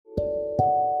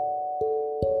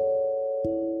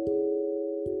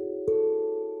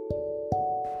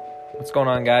What's going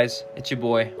on, guys? It's your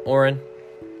boy, Oren.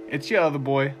 It's your other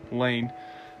boy, Lane,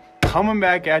 coming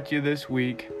back at you this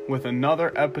week with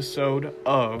another episode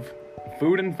of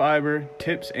Food and Fiber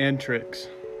Tips and Tricks.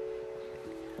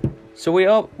 So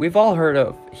we've all heard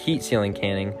of heat sealing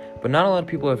canning, but not a lot of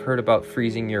people have heard about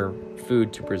freezing your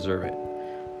food to preserve it.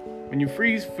 When you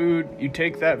freeze food, you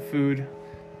take that food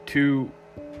to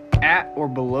at or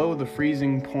below the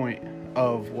freezing point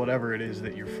of whatever it is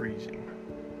that you're freezing.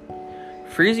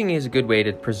 Freezing is a good way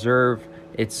to preserve.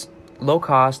 It's low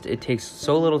cost, it takes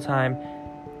so little time,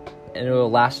 and it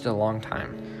will last a long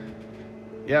time.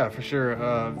 Yeah, for sure.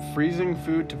 Freezing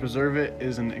food to preserve it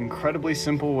is an incredibly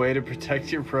simple way to protect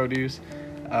your produce,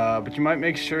 but you might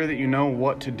make sure that you know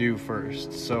what to do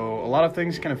first. So a lot of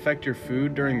things can affect your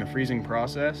food during the freezing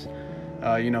process.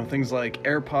 Things like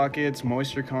air pockets,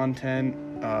 moisture content,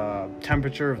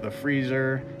 temperature of the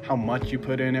freezer, how much you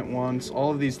put in at once.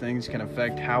 All of these things can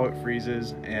affect how it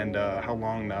freezes and how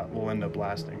long that will end up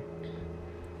lasting.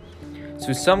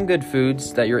 So some good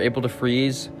foods that you're able to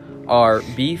freeze are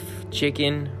beef,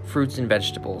 chicken, fruits, and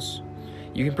vegetables.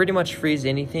 You can pretty much freeze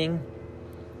anything.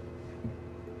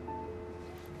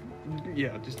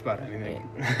 Yeah, just about anything.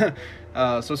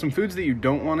 So some foods that you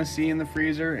don't want to see in the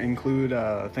freezer include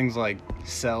things like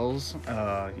cells,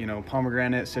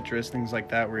 pomegranate, citrus, things like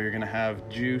that, where you're going to have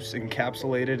juice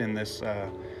encapsulated in this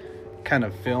kind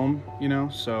of film,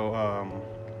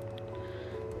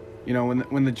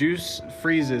 when the juice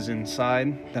freezes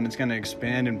inside, then it's going to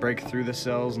expand and break through the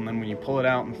cells, and then when you pull it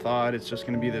out and thaw it, it's just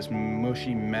going to be this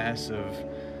mushy mess of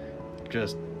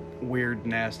just weird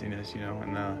nastiness,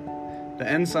 and the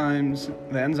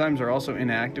enzymes are also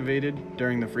inactivated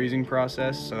during the freezing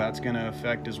process, so that's going to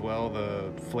affect as well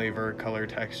the flavor, color,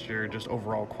 texture, just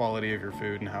overall quality of your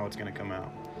food and how it's going to come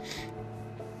out.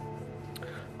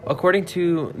 According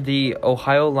to the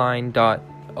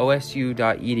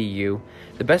ohioline.osu.edu,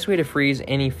 the best way to freeze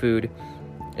any food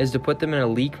is to put them in a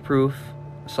leak-proof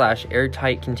 /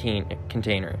 airtight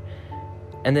container,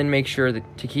 and then make sure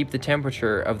to keep the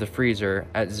temperature of the freezer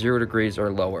at 0 degrees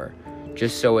or lower,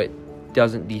 just so it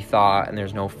doesn't de-thaw and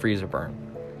there's no freezer burn.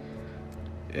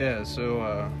 Yeah,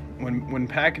 so when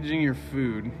packaging your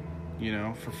food,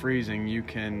 for freezing, you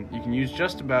can use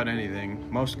just about anything.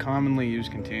 Most commonly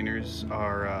used containers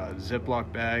are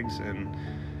Ziploc bags, and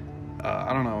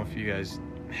I don't know if you guys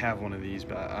have one of these,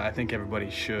 but I think everybody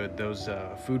should. Those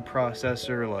food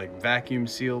processor like vacuum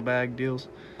seal bag deals,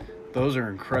 those are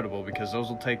incredible because those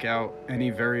will take out any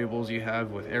variables you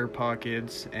have with air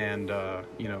pockets, and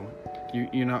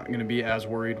you're not going to be as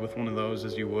worried with one of those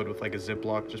as you would with like a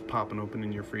Ziploc just popping open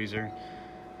in your freezer.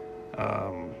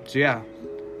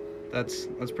 That's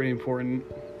pretty important.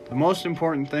 The most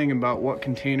important thing about what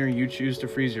container you choose to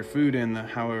freeze your food in,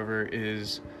 however,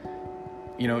 is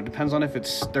it depends on if it's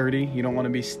sturdy. You don't want to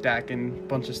be stacking a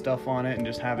bunch of stuff on it and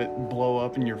just have it blow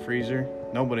up in your freezer.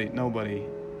 Nobody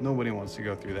wants to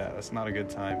go through that. That's not a good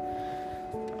time.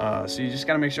 So you just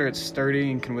got to make sure it's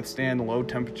sturdy and can withstand low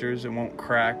temperatures. It won't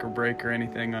crack or break or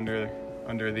anything under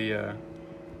the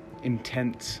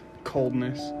intense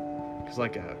coldness. Because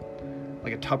like a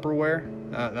Tupperware,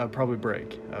 that would probably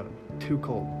break. Too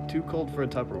cold for a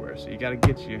Tupperware. So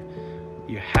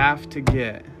you have to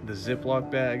get the Ziploc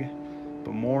bag,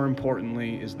 but more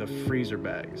importantly is the freezer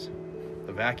bags,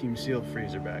 the vacuum sealed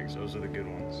freezer bags. Those are the good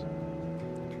ones.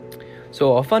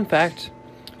 So a fun fact,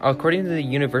 according to the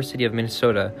University of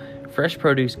Minnesota, fresh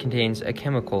produce contains a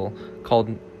chemical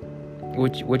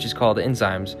which is called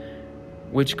enzymes,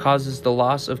 which causes the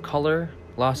loss of color,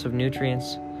 loss of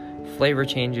nutrients, flavor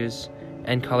changes,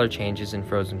 and color changes in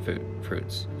frozen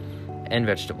fruits and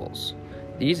vegetables.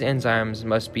 These enzymes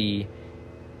must be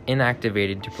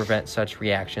inactivated to prevent such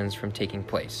reactions from taking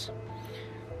place.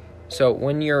 So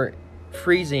when you're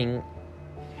freezing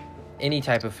any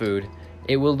type of food,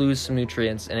 it will lose some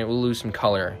nutrients and it will lose some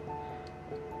color,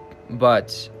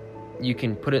 but you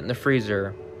can put it in the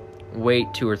freezer,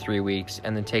 wait 2 or 3 weeks,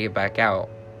 and then take it back out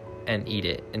and eat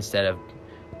it instead of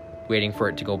waiting for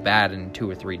it to go bad in 2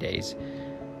 or 3 days.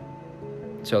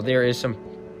 So there is some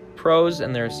pros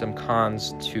and there's some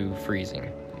cons to freezing.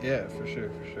 Yeah, for sure.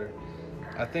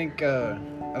 I think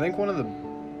one of the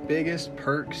biggest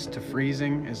perks to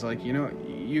freezing is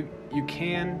you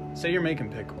can say you're making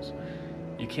pickles.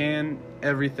 You can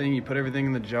everything. You put everything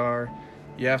in the jar.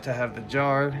 You have to have the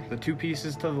jar, the 2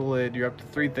 pieces to the lid. You're up to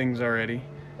 3 things already.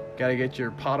 Got to get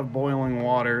your pot of boiling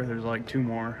water. There's like 2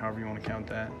 more, however you want to count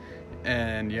that.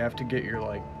 And you have to get your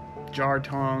jar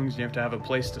tongs. You have to have a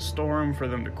place to store them for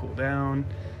them to cool down.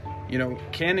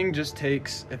 Canning just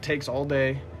takes all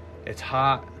day. It's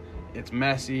hot. It's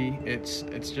messy. It's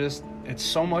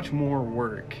so much more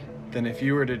work than if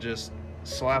you were to just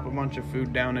slap a bunch of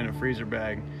food down in a freezer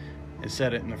bag and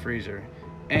set it in the freezer.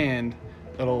 And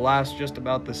it'll last just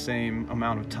about the same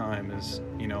amount of time as,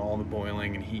 all the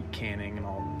boiling and heat canning and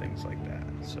all the things like that.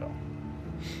 So,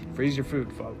 freeze your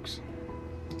food, folks.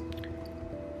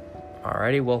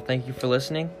 Alrighty, well, thank you for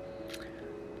listening.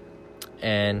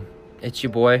 And it's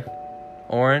your boy,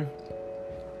 Oren.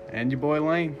 And your boy,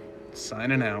 Lane,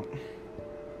 signing out.